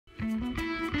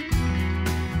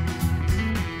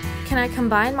Can I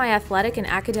combine my athletic and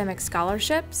academic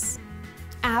scholarships?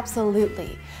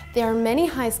 Absolutely. There are many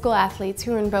high school athletes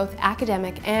who earn both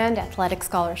academic and athletic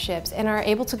scholarships and are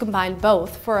able to combine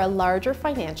both for a larger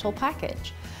financial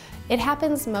package. It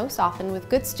happens most often with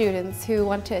good students who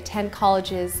want to attend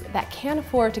colleges that can't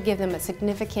afford to give them a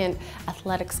significant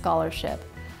athletic scholarship.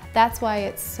 That's why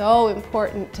it's so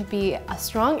important to be a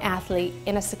strong athlete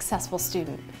and a successful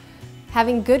student.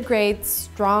 Having good grades,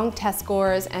 strong test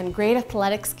scores, and great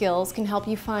athletic skills can help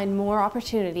you find more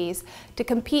opportunities to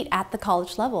compete at the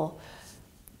college level.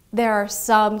 There are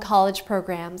some college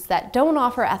programs that don't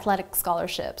offer athletic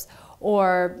scholarships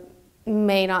or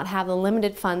may not have the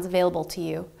limited funds available to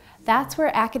you. That's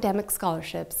where academic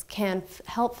scholarships can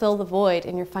help fill the void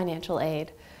in your financial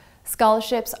aid.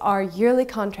 Scholarships are yearly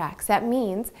contracts. That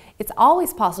means it's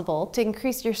always possible to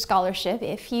increase your scholarship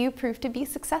if you prove to be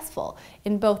successful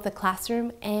in both the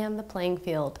classroom and the playing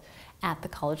field at the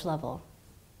college level.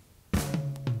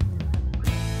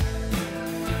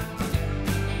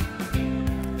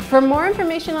 For more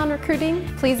information on recruiting,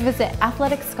 please visit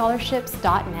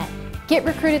athleticscholarships.net. Get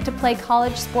recruited to play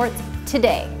college sports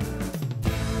today.